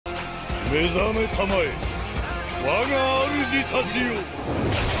目覚めたまえ我が主たちよ。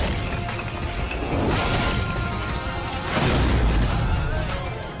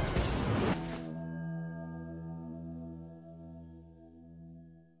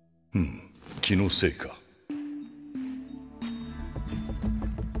気のせいか。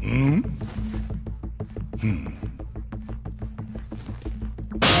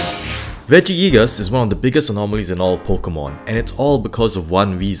Regigigas is one of the biggest anomalies in all of Pokemon, and it's all because of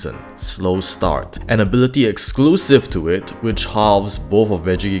one reason: slow start, an ability exclusive to it which halves both of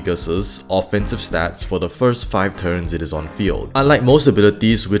Regigigas' offensive stats for the first 5 turns it is on field. Unlike most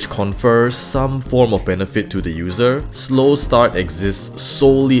abilities which confer some form of benefit to the user, slow start exists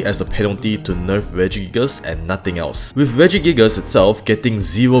solely as a penalty to nerf Regigigas and nothing else, with Regigigas itself getting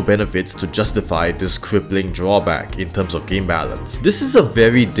zero benefits to justify this crippling drawback in terms of game balance. This is a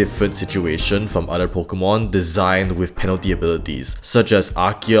very different situation from other Pokemon designed with penalty abilities, such as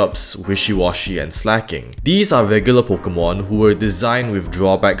Archeops, Wishy-Washy, and Slacking. These are regular Pokemon who were designed with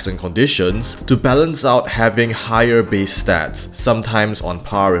drawbacks and conditions to balance out having higher base stats, sometimes on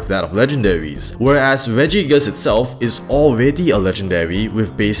par with that of legendaries, whereas Regigigas itself is already a legendary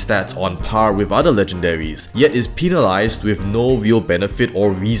with base stats on par with other legendaries, yet is penalized with no real benefit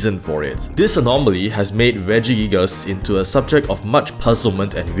or reason for it. This anomaly has made Regigigas into a subject of much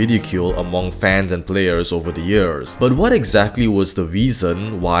puzzlement and ridicule among fans and players over the years. But what exactly was the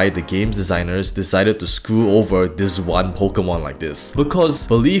reason why the game's designers decided to screw over this one Pokemon like this? Because,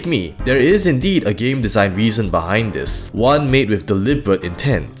 believe me, there is indeed a game design reason behind this, one made with deliberate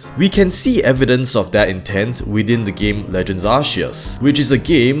intent. We can see evidence of that intent within the game Legends Arceus, which is a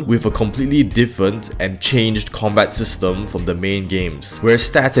game with a completely different and changed combat system from the main games, where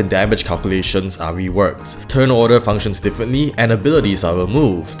stats and damage calculations are reworked, turn order functions differently, and abilities are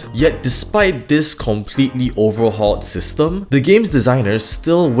removed. Yet despite this completely overhauled system, the game's designers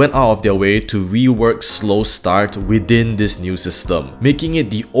still went out of their way to rework slow start within this new system, making it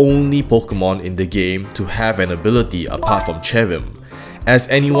the only Pokemon in the game to have an ability apart from Cherim. As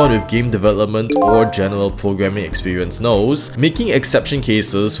anyone with game development or general programming experience knows, making exception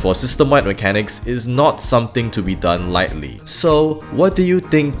cases for system-wide mechanics is not something to be done lightly. So, what do you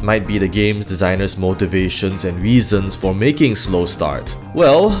think might be the game's designers' motivations and reasons for making slow start?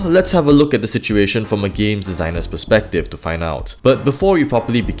 Well, let's have a look at the situation from a game's designer's perspective to find out. But before we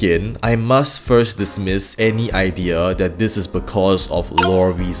properly begin, I must first dismiss any idea that this is because of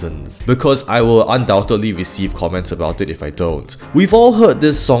lore reasons, because I will undoubtedly receive comments about it if I don't. We've all heard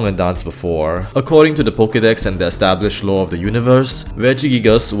this song and dance before. According to the Pokédex and the established lore of the universe,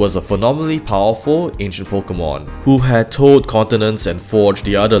 Regigigas was a phenomenally powerful ancient Pokémon who had towed continents and forged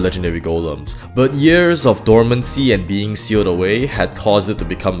the other legendary golems, but years of dormancy and being sealed away had caused it to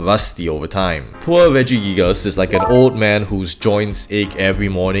become rusty over time. Poor Regigigas is like an old man whose joints ache every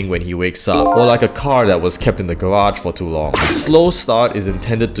morning when he wakes up, or like a car that was kept in the garage for too long. Slow start is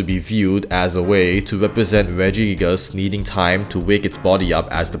intended to be viewed as a way to represent Regigigas needing time to wake its body up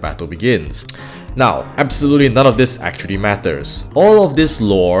as the battle begins. Now, absolutely none of this actually matters. All of this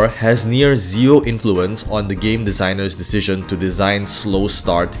lore has near zero influence on the game designer's decision to design slow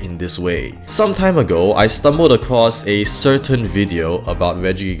start in this way. Some time ago, I stumbled across a certain video about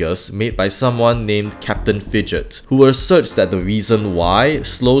Regigigas made by someone named Captain Fidget, who asserts that the reason why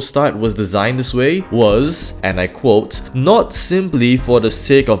slow start was designed this way was, and I quote, not simply for the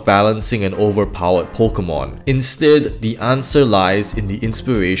sake of balancing an overpowered Pokemon. Instead, the answer lies in the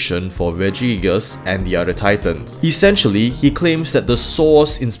inspiration for Regigigas and the other titans. Essentially, he claims that the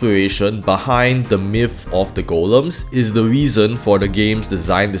source inspiration behind the myth of the golems is the reason for the game's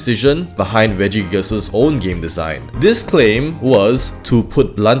design decision behind Regigigas' own game design. This claim was, to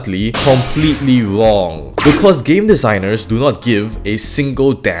put bluntly, completely wrong, because game designers do not give a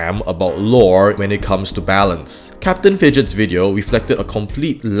single damn about lore when it comes to balance. Captain Fidget's video reflected a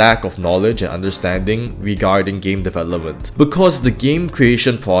complete lack of knowledge and understanding regarding game development, because the game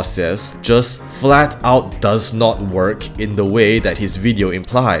creation process just flat out does not work in the way that his video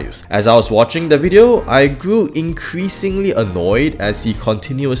implies. As I was watching the video, I grew increasingly annoyed as he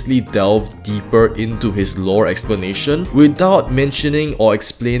continuously delved deeper into his lore explanation without mentioning or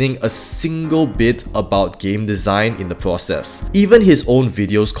explaining a single bit about game design in the process. Even his own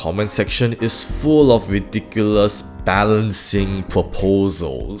video's comment section is full of ridiculous balancing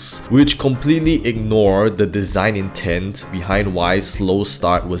proposals, which completely ignore the design intent behind why slow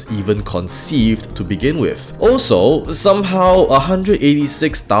start was even conceived to begin with. Also, somehow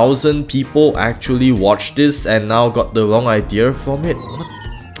 186,000 people actually watched this and now got the wrong idea from it.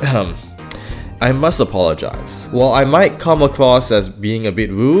 What? I must apologize. While I might come across as being a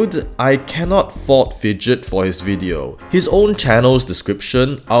bit rude, I cannot fault Fidget for his video. His own channel's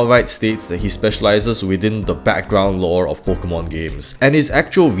description outright states that he specializes within the background lore of Pokemon games, and his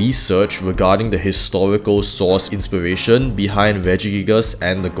actual research regarding the historical source inspiration behind Regigigas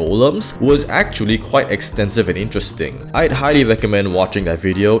and the golems was actually quite extensive and interesting. I'd highly recommend watching that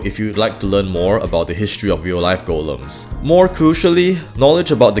video if you'd like to learn more about the history of real-life golems. More crucially, knowledge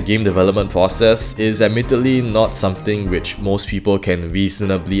about the game development process is admittedly not something which most people can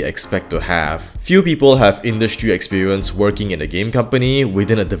reasonably expect to have. Few people have industry experience working in a game company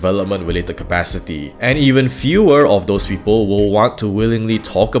within a development-related capacity, and even fewer of those people will want to willingly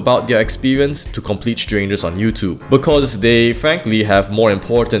talk about their experience to complete strangers on YouTube, because they frankly have more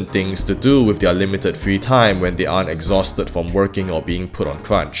important things to do with their limited free time when they aren't exhausted from working or being put on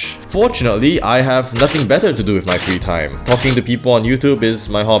crunch. Fortunately, I have nothing better to do with my free time. Talking to people on YouTube is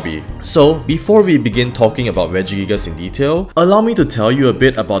my hobby. So, before we begin talking about Regigigas in detail, allow me to tell you a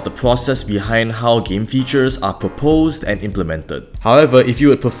bit about the process behind how game features are proposed and implemented. However, if you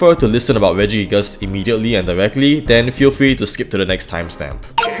would prefer to listen about Regigigas immediately and directly, then feel free to skip to the next timestamp.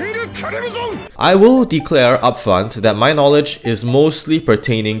 I will declare upfront that my knowledge is mostly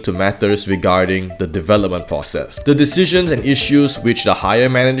pertaining to matters regarding the development process. The decisions and issues which the higher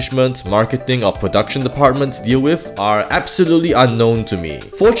management, marketing or production departments deal with are absolutely unknown to me.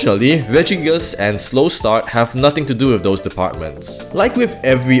 Fortunately, Regigigas and Slow Start have nothing to do with those departments. Like with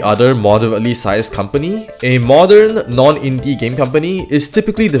every other moderately sized company, a modern non-indie game company is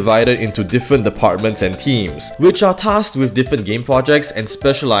typically divided into different departments and teams, which are tasked with different game projects and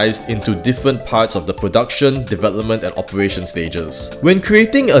specialized into different parts of the production, development, and operation stages. When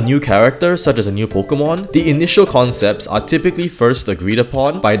creating a new character, such as a new Pokemon, the initial concepts are typically first agreed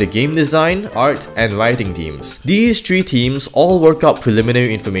upon by the game design, art, and writing teams. These three teams all work out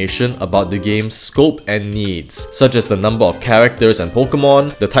preliminary information about the game's scope and needs, such as the number of characters and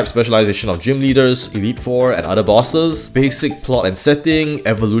Pokemon, the type specialization of gym leaders, Elite Four, and other bosses, basic plot and setting,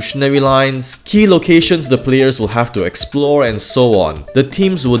 evolutionary lines, key locations the players will have to explore, and so on. The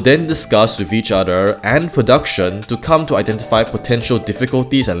teams will then discuss with each other and production to come to identify potential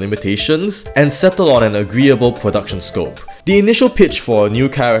difficulties and limitations and settle on an agreeable production scope. The initial pitch for a new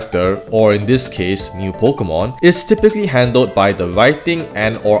character, or in this case, new Pokemon, is typically handled by the writing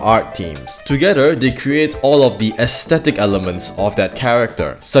and/or art teams. Together, they create all of the aesthetic elements of that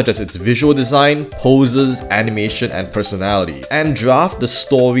character, such as its visual design, poses, animation, and personality, and draft the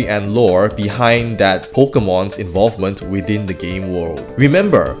story and lore behind that Pokemon's involvement within the game world.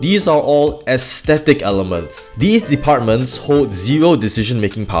 Remember, these are all aesthetic elements. These departments hold zero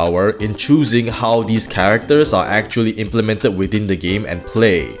decision-making power in choosing how these characters are actually implemented within the game and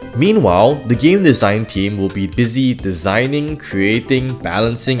play. Meanwhile, the game design team will be busy designing, creating,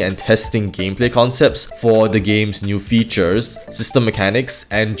 balancing, and testing gameplay concepts for the game's new features, system mechanics,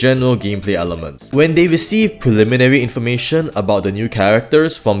 and general gameplay elements. When they receive preliminary information about the new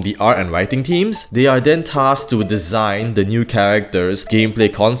characters from the art and writing teams, they are then tasked to design the new characters'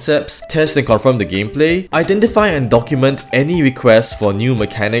 gameplay concepts, test and confirm the gameplay, identify and document any requests for new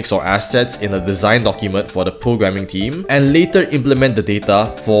mechanics or assets in a design document for the programming team, and later implement the data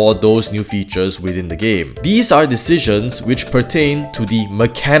for those new features within the game. These are decisions which pertain to the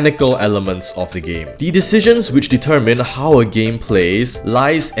mechanical elements of the game. The decisions which determine how a game plays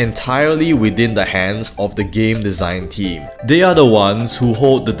lies entirely within the hands of the game design team. They are the ones who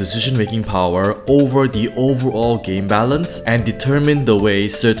hold the decision-making power over the overall game balance and determine the way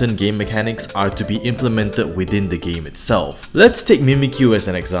certain game mechanics are to be implemented within the game itself. Let's take Mimikyu as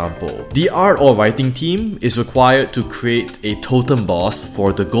an example. The art or writing team is required to create a totem boss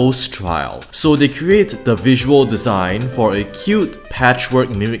for the Ghost Trial, so they create the visual design for a cute patchwork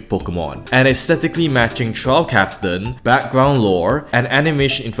mimic Pokemon, an aesthetically matching trial captain, background lore, and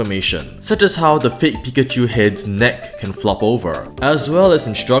animation information, such as how the fake Pikachu head's neck can flop over, as well as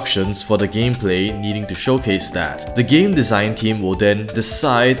instructions for the gameplay needing to showcase that. The game design team will then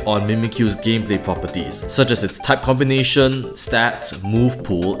decide on Mimikyu's gameplay properties, such as its type combination, stats, move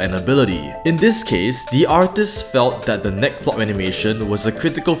pool, and ability. In this case, the artists felt that the neck flop animation was a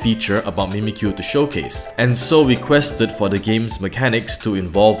critical feature about Mimikyu to showcase, and so requested for the game's mechanics to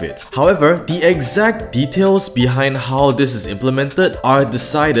involve it. However, the exact details behind how this is implemented are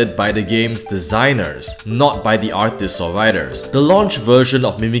decided by the game's designers, not by the artists or writers. The launch version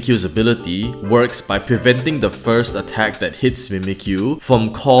of Mimikyu's ability works by preventing the first attack that hits Mimikyu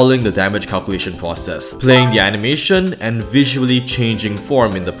from calling the damage calculation process, playing the animation, and visually changing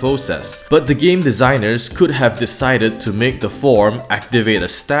form in the process. But the game designers could have decided needed to make the form activate a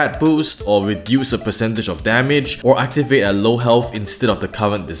stat boost or reduce a percentage of damage or activate at low health instead of the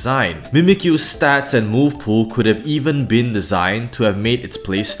current design. Mimikyu's stats and move pool could have even been designed to have made its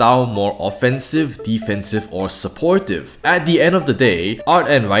playstyle more offensive, defensive, or supportive. At the end of the day, art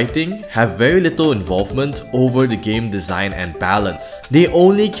and writing have very little involvement over the game design and balance. They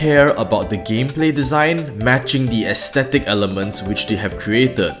only care about the gameplay design matching the aesthetic elements which they have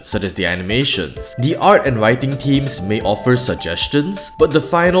created, such as the animations. The art and writing teams may offer suggestions, but the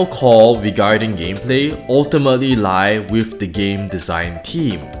final call regarding gameplay ultimately lie with the game design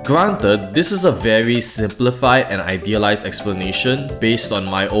team. Granted, this is a very simplified and idealized explanation based on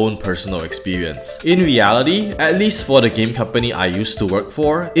my own personal experience. In reality, at least for the game company I used to work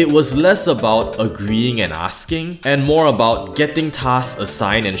for, it was less about agreeing and asking, and more about getting tasks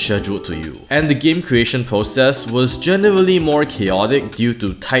assigned and scheduled to you. And the game creation process was generally more chaotic due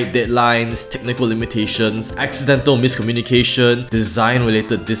to tight deadlines, technical limitations, accidental miscommunication,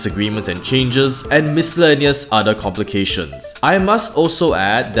 design-related disagreements and changes, and miscellaneous other complications. I must also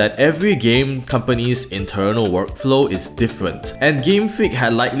add that every game company's internal workflow is different, and Game Freak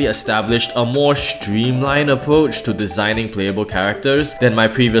had likely established a more streamlined approach to designing playable characters than my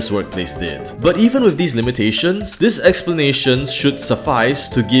previous workplace did. But even with these limitations, this explanation should suffice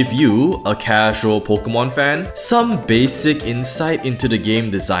to give you, a casual Pokemon fan, some basic insight into the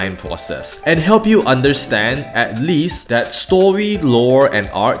game design process, and help you understand at least that story, lore, and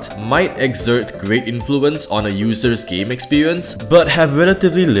art might exert great influence on a user's game experience, but have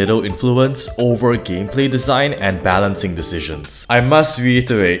relatively little influence over gameplay design and balancing decisions. I must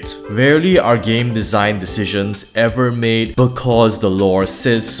reiterate, rarely are game design decisions ever made because the lore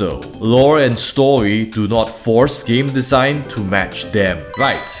says so. Lore and story do not force game design to match them.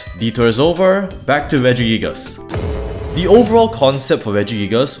 Right, Detour is over, back to Regigigas. The overall concept for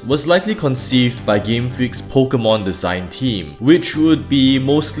Regigigas was likely conceived by Game Freak's Pokémon design team, which would be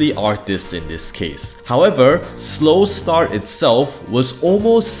mostly artists in this case. However, Slow Start itself was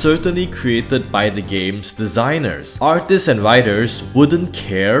almost certainly created by the game's designers. Artists and writers wouldn't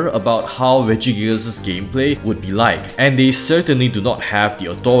care about how Regigigas' gameplay would be like, and they certainly do not have the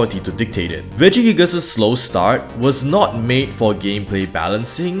authority to dictate it. Regigigas' Slow Start was not made for gameplay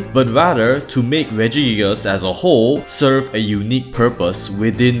balancing, but rather to make Regigigas as a whole serve a unique purpose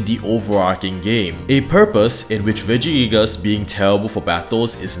within the overarching game. A purpose in which Regigigas being terrible for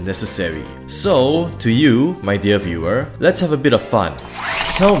battles is necessary. So, to you, my dear viewer, let's have a bit of fun.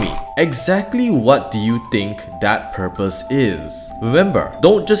 Tell me, exactly what do you think that purpose is? Remember,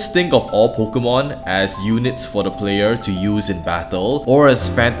 don't just think of all Pokemon as units for the player to use in battle or as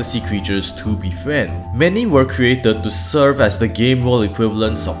fantasy creatures to befriend. Many were created to serve as the game role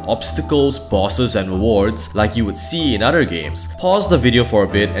equivalents of obstacles, bosses, and rewards like you would see in other games. Pause the video for a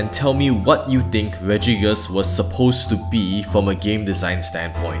bit and tell me what you think Regigigas was supposed to be from a game design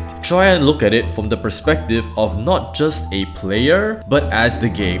standpoint. Try and look at it from the perspective of not just a player, but as the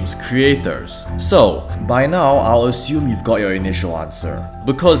game's creators. So, by now, I'll assume you've got your initial answer,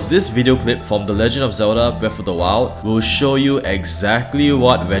 because this video clip from The Legend of Zelda Breath of the Wild will show you exactly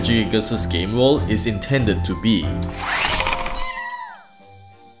what Regigigas' game role is intended to be.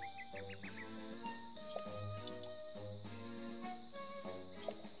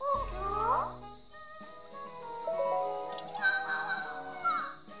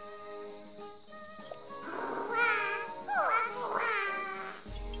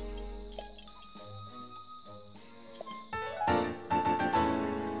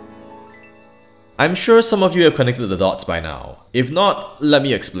 I'm sure some of you have connected the dots by now. If not, let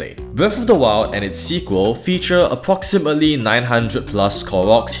me explain. Breath of the Wild and its sequel feature approximately 900 plus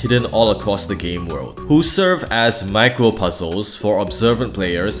Koroks hidden all across the game world, who serve as micro-puzzles for observant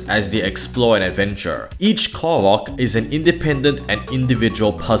players as they explore an adventure. Each Korok is an independent and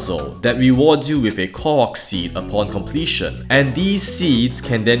individual puzzle that rewards you with a Korok seed upon completion, and these seeds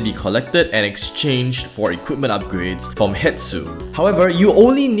can then be collected and exchanged for equipment upgrades from Hetsu. However, you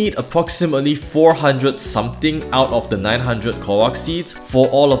only need approximately 400 something out of the 900 Korok seeds for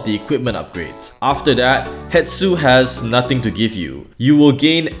all of the equipment upgrades. After that, Hetsu has nothing to give you. You will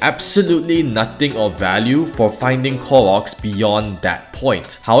gain absolutely nothing of value for finding Koroks beyond that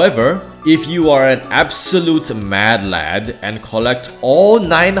point. However, if you are an absolute mad lad and collect all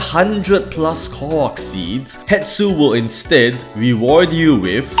 900 plus Korok seeds, Hetsu will instead reward you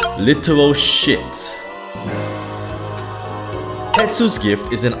with literal shit. Hetsu's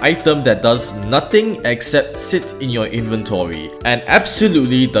gift is an item that does nothing except sit in your inventory and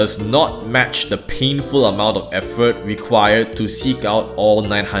absolutely does not match the painful amount of effort required to seek out all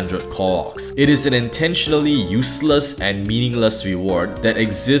 900 Koroks. It is an intentionally useless and meaningless reward that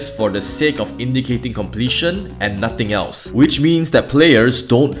exists for the sake of indicating completion and nothing else, which means that players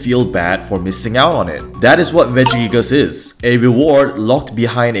don't feel bad for missing out on it. That is what Regigigas is, a reward locked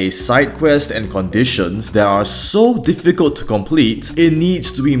behind a side quest and conditions that are so difficult to complete, it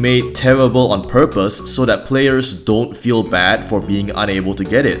needs to be made terrible on purpose so that players don't feel bad for being unable to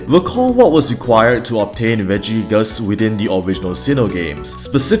get it. Recall what was required to obtain Regigigas within the original Sinnoh games,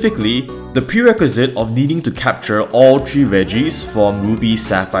 specifically the prerequisite of needing to capture all 3 Regis from Ruby,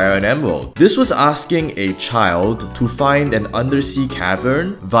 Sapphire and Emerald. This was asking a child to find an undersea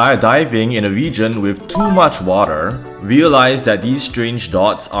cavern via diving in a region with too much water, realize that these strange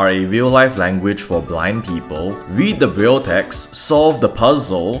dots are a real-life language for blind people, read the braille text, solve the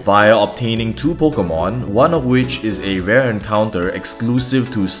puzzle via obtaining 2 Pokemon, one of which is a rare encounter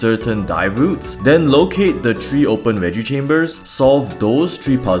exclusive to certain dive routes, then locate the 3 open Regi chambers, solve those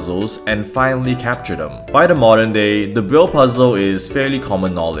 3 puzzles, and finally capture them. By the modern day, the braille puzzle is fairly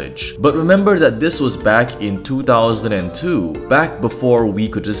common knowledge, but remember that this was back in 2002, back before we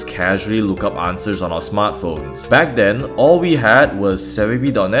could just casually look up answers on our smartphones. Back then, all we had was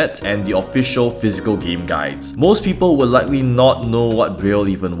Cerebi.net and the official physical game guides. Most people would likely not know what braille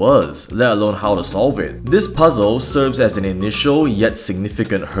even was, let alone how to solve it. This puzzle serves as an initial yet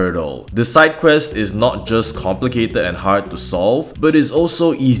significant hurdle. The side quest is not just complicated and hard to solve, but is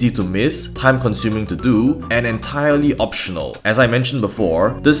also easy to miss, time consuming to do, and entirely optional. As I mentioned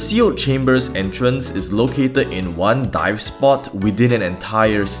before, the sealed chamber's entrance is located in one dive spot within an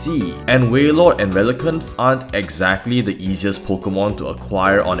entire sea, and Wailord and Relicanth aren't exactly the easiest Pokemon to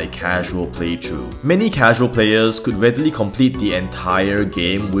acquire on a casual playthrough. Many casual players could readily complete the entire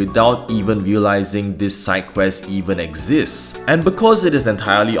game without even realizing this side quest even exists. And because it is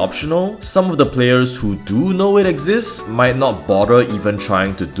entirely optional, some of the players who do know it exists might not bother even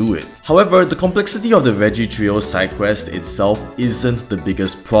trying to do it. However, the complexity of the Regi Trio side quest itself isn't the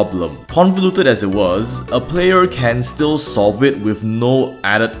biggest problem. Convoluted as it was, a player can still solve it with no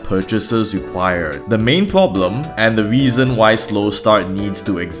added purchases required. The main problem, and the reason why Slow Start needs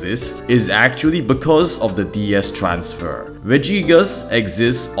to exist, is actually because of the DS transfer. Regigigas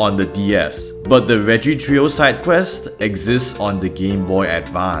exists on the DS, but the Regi Trio side quest exists on the Game Boy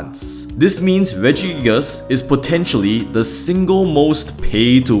Advance. This means Regigigas is potentially the single most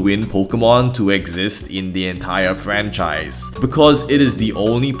pay-to-win Pokemon to exist in the entire franchise, because it is the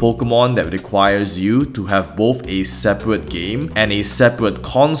only Pokemon that requires you to have both a separate game and a separate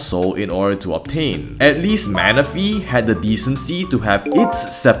console in order to obtain. At least Manaphy had the decency to have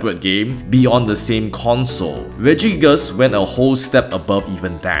its separate game be on the same console. Regigigas went a whole step above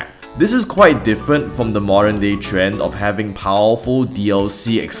even that. This is quite different from the modern day trend of having powerful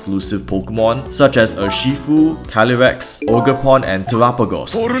DLC exclusive Pokemon such as Urshifu, Calyrex, Ogerpon and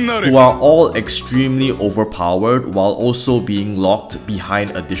Terapagos, who are all extremely overpowered while also being locked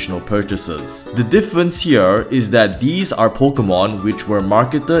behind additional purchases. The difference here is that these are Pokemon which were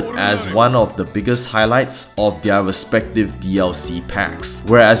marketed as one of the biggest highlights of their respective DLC packs,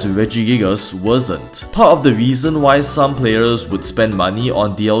 whereas Regigigas wasn't. Part of the reason why some players would spend money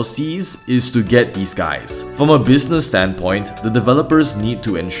on DLC is to get these guys. From a business standpoint, the developers need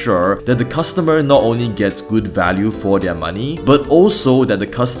to ensure that the customer not only gets good value for their money, but also that the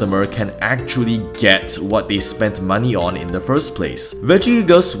customer can actually get what they spent money on in the first place.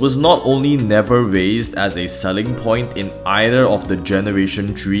 Regigigas was not only never raised as a selling point in either of the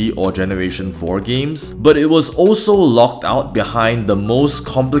Generation 3 or Generation 4 games, but it was also locked out behind the most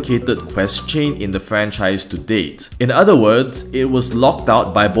complicated quest chain in the franchise to date. In other words, it was locked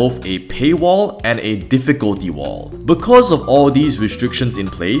out by both a paywall and a difficulty wall. Because of all these restrictions in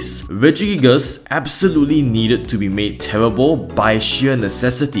place, Regigigas absolutely needed to be made terrible by sheer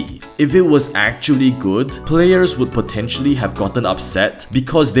necessity. If it was actually good, players would potentially have gotten upset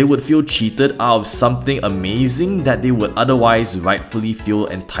because they would feel cheated out of something amazing that they would otherwise rightfully feel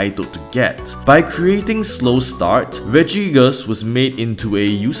entitled to get. By creating Slow Start, Regigigas was made into a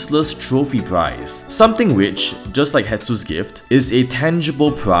useless trophy prize, something which, just like Hetsu's gift, is a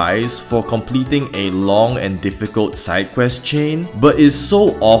tangible prize prize for completing a long and difficult side quest chain, but is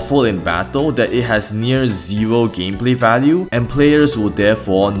so awful in battle that it has near zero gameplay value, and players will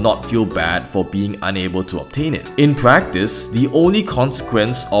therefore not feel bad for being unable to obtain it. In practice, the only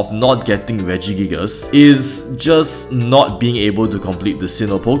consequence of not getting Regigigas is just not being able to complete the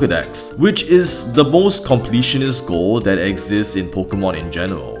Sinnoh Pokédex, which is the most completionist goal that exists in Pokemon in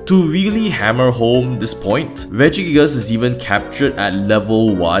general. To really hammer home this point, Regigigas is even captured at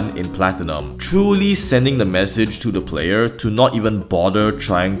level 1 in Platinum, truly sending the message to the player to not even bother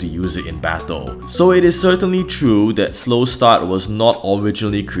trying to use it in battle. So it is certainly true that Slow Start was not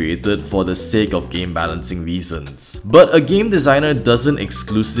originally created for the sake of game balancing reasons. But a game designer doesn't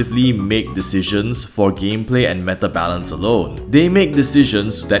exclusively make decisions for gameplay and meta balance alone. They make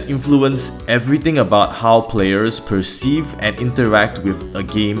decisions that influence everything about how players perceive and interact with a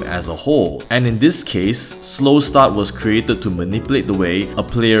game as a whole. And in this case, Slow Start was created to manipulate the way a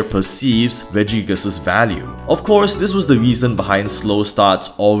player perceives Regigigas' value. Of course, this was the reason behind Slow Start's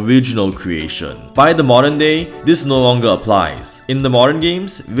original creation. By the modern day, this no longer applies. In the modern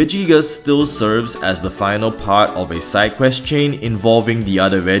games, Regigigas still serves as the final part of a side quest chain involving the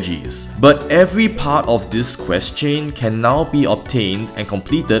other Regis. But every part of this quest chain can now be obtained and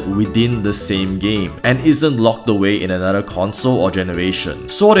completed within the same game, and isn't locked away in another console or generation.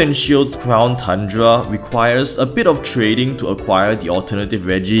 Sword and Shield's Crown Tundra requires a bit of trading to acquire the alternative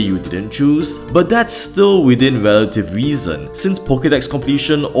Regi you didn't choose, but that's still within relative reason, since Pokédex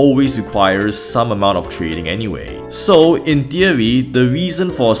completion always requires some amount of trading anyway. So, in theory, the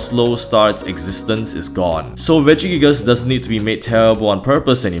reason for Slow Start's existence is gone. So Regigigas doesn't need to be made terrible on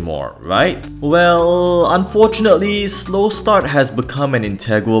purpose anymore, right? Well, unfortunately, Slow Start has become an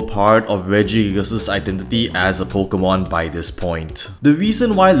integral part of Regigigas' identity as a Pokemon by this point. The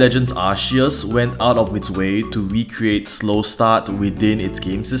reason why Legends Arceus went out of its way to recreate Slow Start within its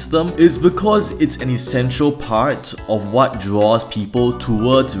game system is because it's an essential part of what draws people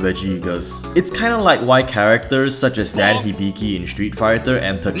towards Regigigas. It's kinda like why characters such as Dan Hibiki in Street Fighter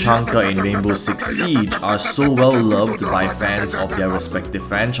and Tachanka in Rainbow Six Siege are so well loved by fans of their respective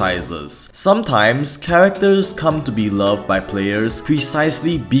franchises. Sometimes, characters come to be loved by players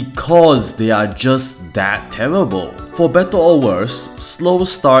precisely because they are just that terrible. For better or worse, Slow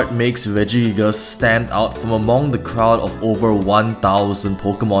Start makes Regigigas stand out from among the crowd of over 1,000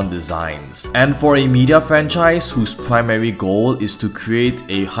 Pokemon designs. And for a media franchise whose primary goal is to create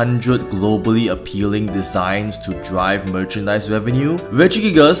 100 globally appealing designs to drive merchandise revenue,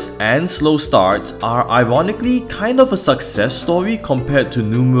 Regigigas and Slow Start are ironically kind of a success story compared to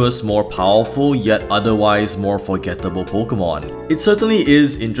numerous more powerful yet otherwise more forgettable Pokemon. It certainly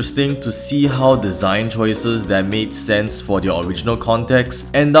is interesting to see how design choices that made sense for their original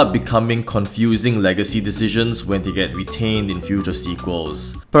context end up becoming confusing legacy decisions when they get retained in future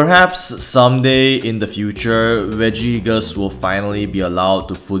sequels. Perhaps someday in the future, Regigigas will finally be allowed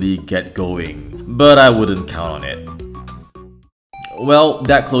to fully get going, but I wouldn't count on it. Well,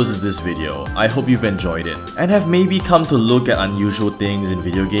 that closes this video. I hope you've enjoyed it, and have maybe come to look at unusual things in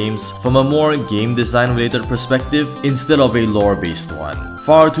video games from a more game design related perspective instead of a lore based one.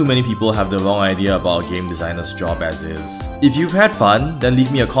 Far too many people have the wrong idea about a game designer's job as is. If you've had fun, then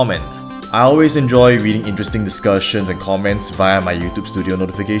leave me a comment. I always enjoy reading interesting discussions and comments via my YouTube Studio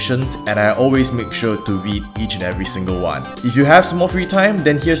notifications, and I always make sure to read each and every single one. If you have some more free time,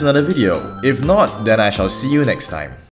 then here's another video. If not, then I shall see you next time.